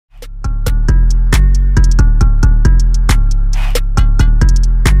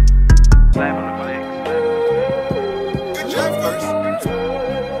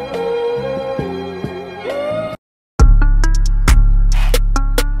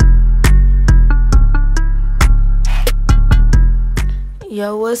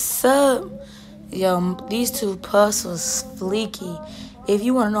Yo, what's up? Yo, these two puffs was fleeky. If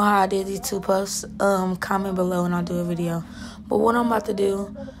you want to know how I did these two puffs, comment below and I'll do a video. But what I'm about to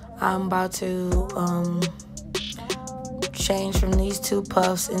do, I'm about to change from these two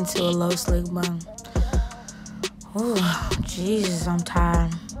puffs into a low slick bun. Ooh, Jesus, I'm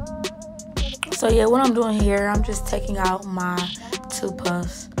tired. So yeah, what I'm doing here, I'm just taking out my two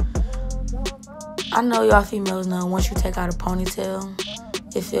puffs. I know y'all females know once you take out a ponytail,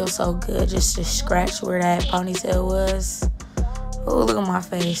 it feels so good just to scratch where that ponytail was. Oh, look at my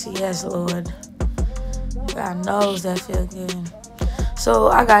face. Yes, Lord. God knows that feel good. So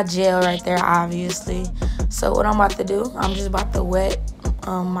I got gel right there, obviously. So what I'm about to do, I'm just about to wet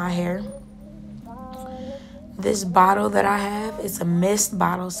my hair. This bottle that I have, it's a mist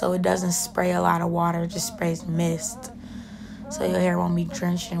bottle, so it doesn't spray a lot of water. It just sprays mist. So your hair won't be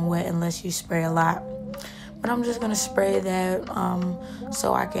drenched and wet unless you spray a lot. But I'm just going to spray that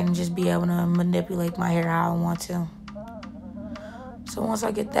so I can just be able to manipulate my hair how I want to. So once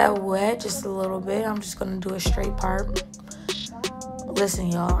I get that wet just a little bit, I'm just going to do a straight part. Listen,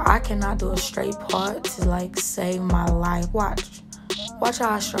 y'all, I cannot do a straight part to, like, save my life. Watch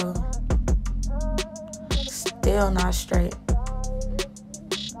how I struggle. Still not straight.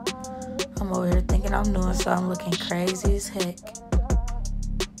 I'm over here thinking I'm doing something, looking crazy as heck.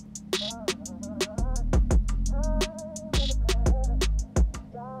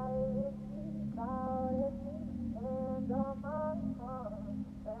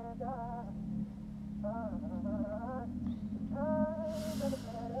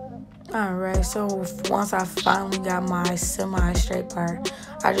 Alright, so once I finally got my semi-straight part,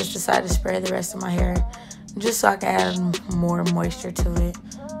 I just decided to spray the rest of my hair just so I can add more moisture to it.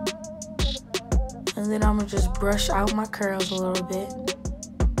 And then I'm going to just brush out my curls a little bit.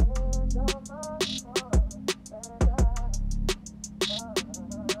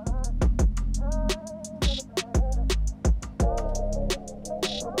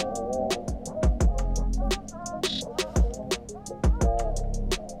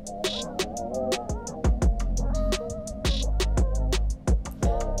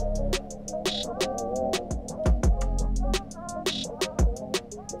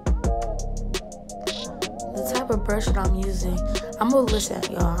 The type of brush that I'm using, I'm gonna listen,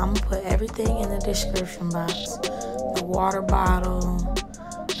 y'all. I'm gonna put everything in the description box. The water bottle.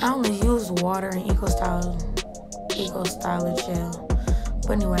 I only use water and Eco Styler gel.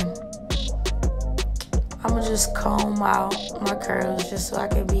 But anyway, I'm gonna just comb out my curls just so I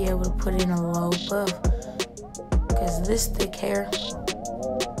can be able to put in a low puff. Cause this thick hair,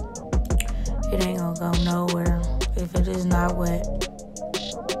 it ain't gonna go nowhere if it is not wet.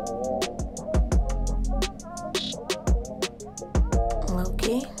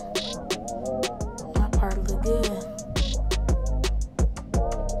 Low-key, my part look good.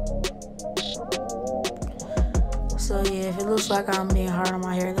 So yeah, if it looks like I'm being hard on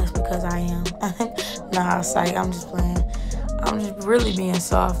my hair, that's because I am. Nah, psych, I'm just playing. I'm just really being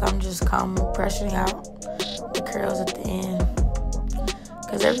soft. I'm just pressing out the curls at the end.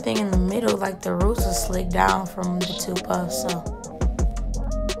 Cause everything in the middle, like the roots are slicked down from the two puffs, so.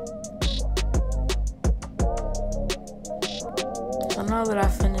 So now that I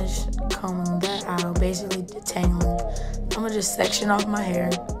finished combing that out, basically detangling, I'm gonna just section off my hair.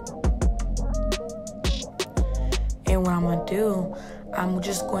 And what I'm gonna do, I'm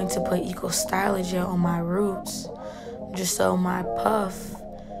just going to put Eco Styler gel on my roots, just so my puff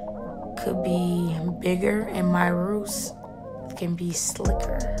could be bigger and my roots can be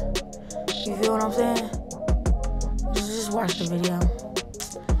slicker. You feel what I'm saying? Just watch the video.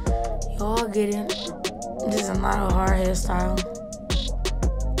 Y'all get it. This is not a hard hairstyle.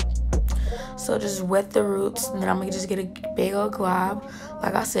 So just wet the roots, and then I'm gonna just get a big old glob,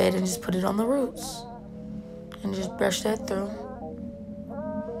 like I said, and just put it on the roots. And just brush that through.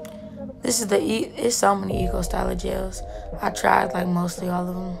 This is it's so many Eco Styler gels. I tried like mostly all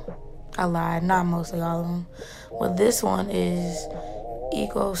of them. I lied, not mostly all of them. But this one is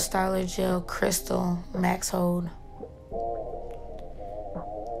Eco Styler Gel Krystal Max Hold.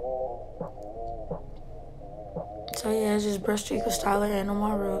 So yeah, just brush the Eco Styler in on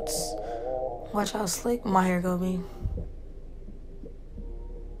my roots. Watch how slick my hair gonna be.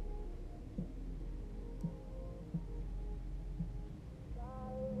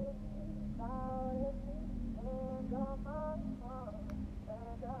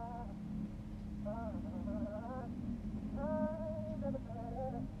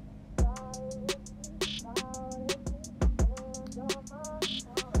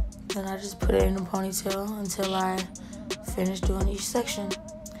 Then I just put it in a ponytail until I finish doing each section.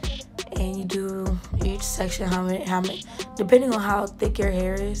 and you do each section how many, depending on how thick your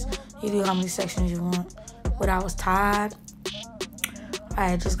hair is, you do how many sections you want. But I was tired. I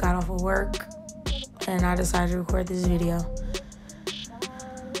had just got off of work, and I decided to record this video.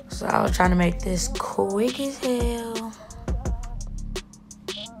 So I was trying to make this quick as hell.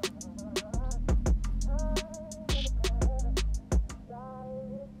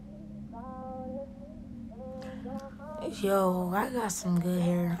 Yo, I got some good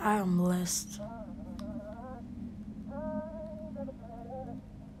hair. I am blessed.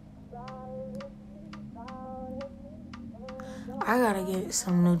 I gotta get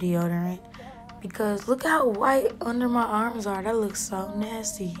some new deodorant because look how white under my arms are. That looks so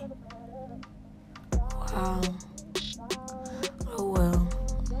nasty. Wow. Oh well.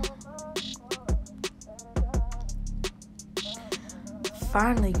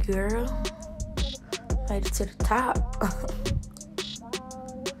 Finally, girl. Made it to the top.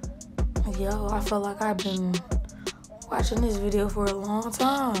 Yo, I feel like I've been watching this video for a long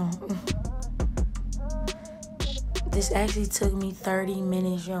time. This actually took me 30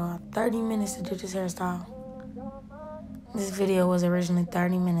 minutes, y'all. 30 minutes to do this hairstyle. This video was originally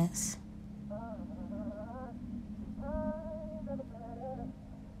 30 minutes.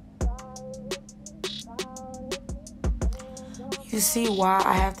 You see why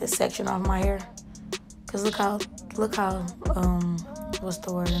I have to section off my hair? Cause look how, what's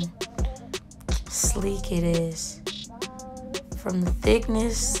the word? Sleek it is. From the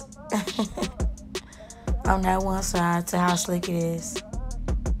thickness on that one side to how slick it is.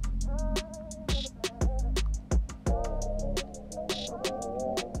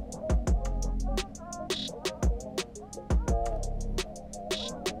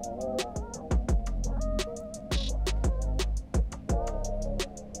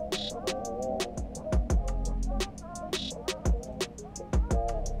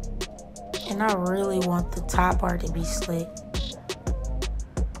 And I really want the top part to be slick.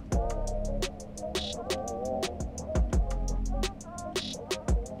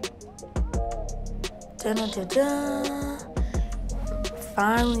 Dun-dun-dun-dun.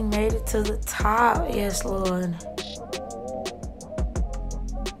 Finally made it to the top. Yes, Lord.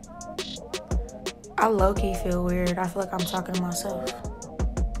 I low-key feel weird. I feel like I'm talking to myself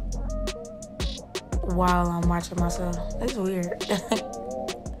while I'm watching myself. It's weird.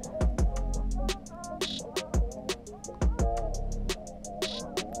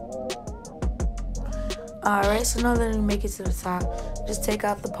 Alright, so now that we make it to the top, just take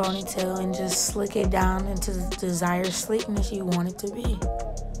out the ponytail and just slick it down into the desired sleekness you want it to be.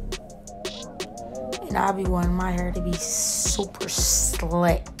 And I'll be wanting my hair to be super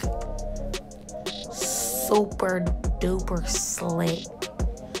slick. Super duper slick.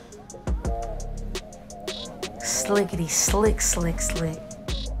 Slickety slick, slick, slick.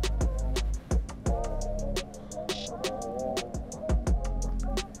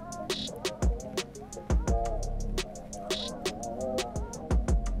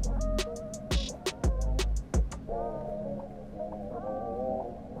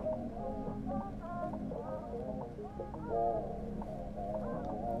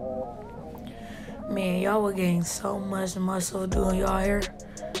 Man, y'all will gain so much muscle doing y'all hair.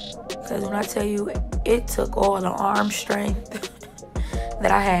 Because when I tell you, it took all the arm strength that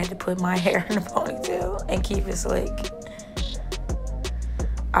I had to put my hair in a ponytail and keep it slick.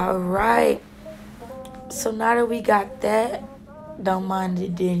 Alright. So now that we got that, don't mind the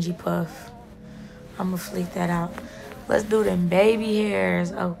dingy puff. I'm going to flick that out. Let's do them baby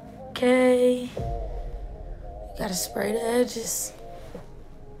hairs. Okay. Gotta spray the edges.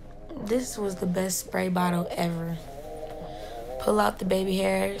 This was the best spray bottle ever. Pull out the baby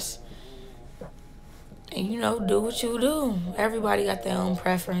hairs. And you know, do what you do. Everybody got their own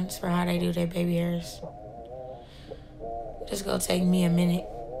preference for how they do their baby hairs. Just gonna take me a minute.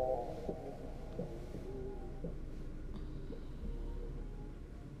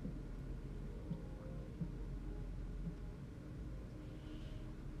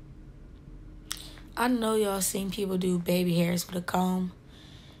 I know y'all seen people do baby hairs with a comb.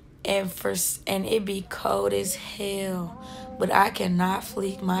 And it be cold as hell. But I cannot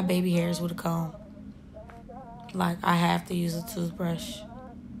fleek my baby hairs with a comb. Like, I have to use a toothbrush.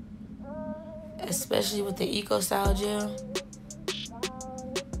 Especially with the Eco Style gel.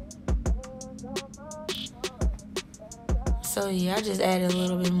 So yeah, I just added a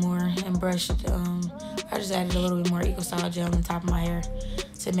little bit more and brushed, I just added a little bit more Eco Style gel on the top of my hair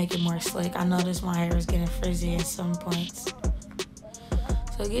to make it more slick. I noticed my hair is getting frizzy at some points.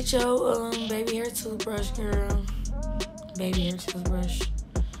 So get your baby hair toothbrush, girl. Baby hair toothbrush.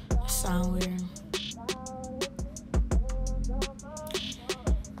 That sound weird.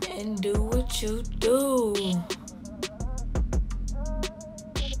 and do what you do.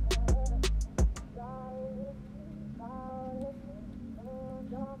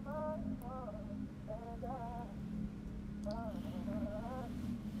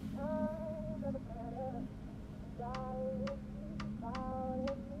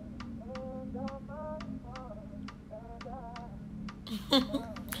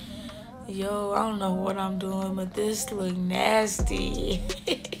 Yo, I don't know what I'm doing, but this look nasty.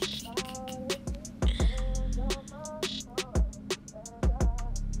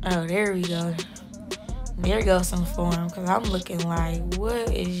 Oh, there we go. There goes some form, because I'm looking like,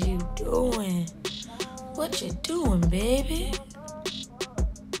 what is you doing? What you doing, baby?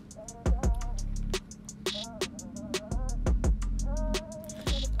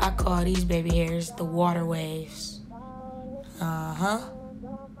 I call these baby hairs the water waves. Uh-huh.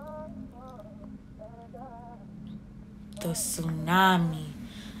 The tsunami.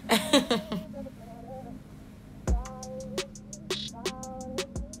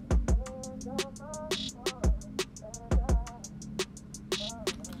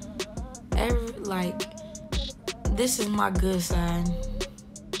 Like, this is my good side.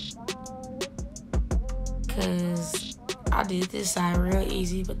 Because I did this side real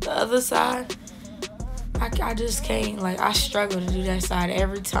easy. But the other side, I just can't. Like, I struggle to do that side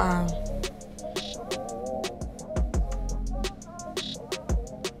every time.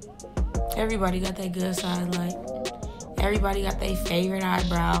 Everybody got that good side. Like, everybody got their favorite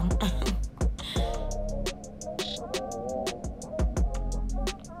eyebrow.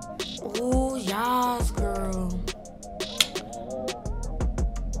 Ooh, yas, girl.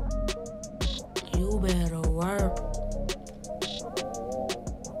 You better work.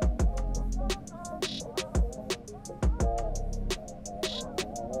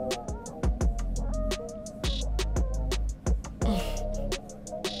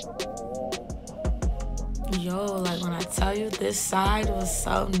 Yo, like when I tell you this side was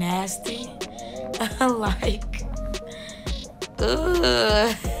so nasty, like,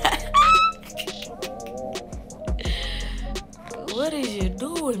 ugh. What is you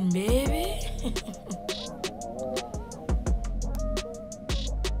doing, baby?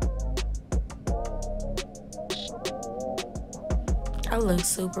 I look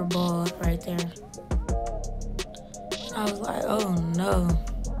super bald right there. I was like, oh no.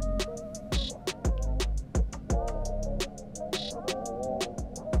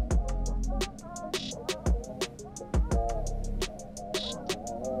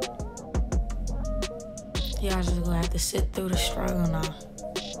 Y'all just gonna have to sit through the struggle now.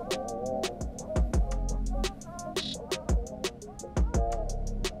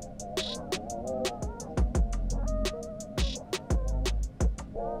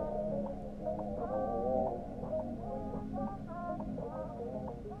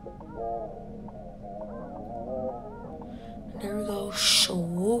 There we go.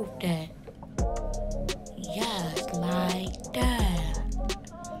 Swoop that. Yes, like that.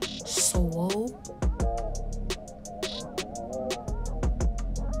 Swoop.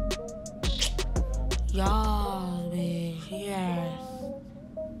 Y'all, bitch, yes.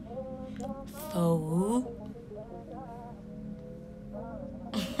 Swoop.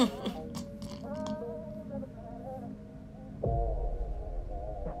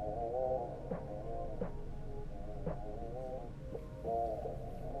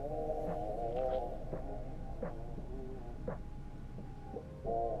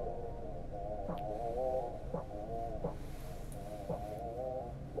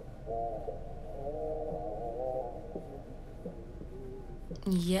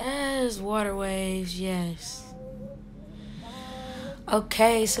 Yes, water waves, yes.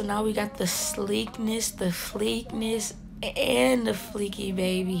 Okay, so now we got the sleekness, the fleekness, and the fleeky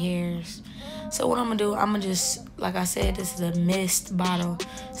baby hairs. So what I'm gonna do, I'm gonna just, like I said, this is a mist bottle.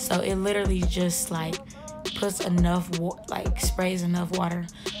 So it literally just like puts enough, like sprays enough water.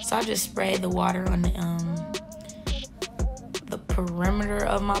 So I just spray the water on the perimeter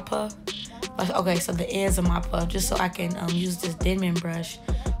of my puff. Okay, so the ends of my puff, just so I can use this Denman brush,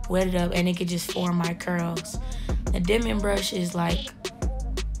 wet it up, and it could just form my curls. The Denman brush is like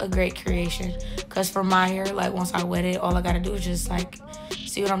a great creation, because for my hair, like once I wet it, all I gotta do is just like,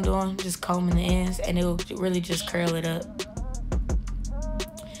 see what I'm doing? Just combing the ends, and it will really just curl it up.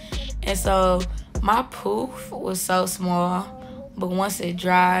 And so my poof was so small, but once it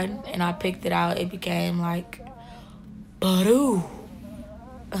dried and I picked it out, it became like, badoo.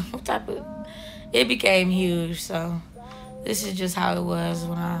 What type of, it became huge. So this is just how it was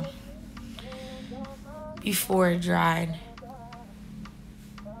when before it dried.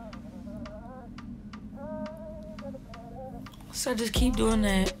 So just keep doing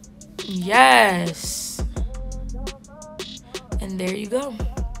that Yes. And there you go.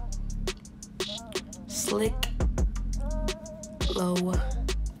 Slick low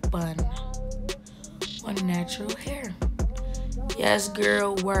bun on natural hair. Yes,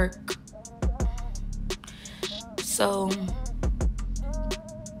 girl, work. So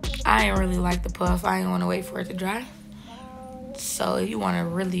I ain't really like the puff. I ain't want to wait for it to dry. So if you want a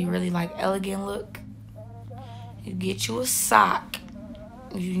really, really like elegant look, you get you a sock.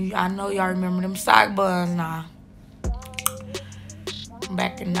 I know y'all remember them sock buns now.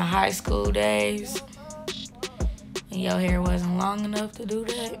 Back in the high school days, and your hair wasn't long enough to do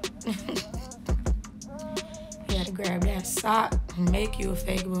that. You had to grab that sock and make you a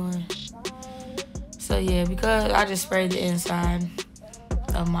fake bun. So yeah, because I just sprayed the inside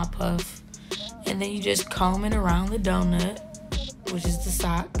of my puff, and then you just comb it around the donut, which is the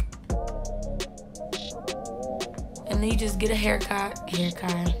sock, and then you just get a haircut.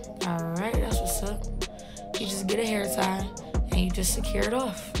 Alright, that's what's up. You just get a hair tie and you just secure it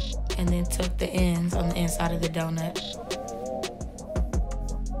off, and then tuck the ends on the inside of the donut.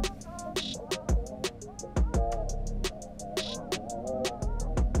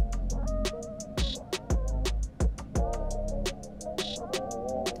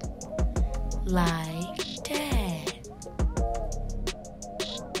 Like that.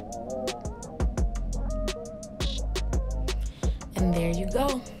 And there you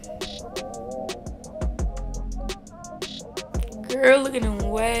go. Girl, look at them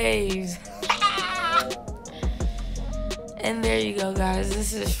waves. And there you go, guys.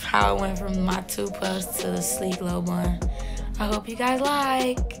 This is how I went from my two puffs to the sleek low bun. I hope you guys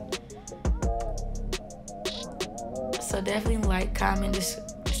like. So definitely like, comment,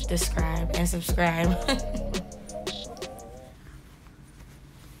 subscribe, and subscribe.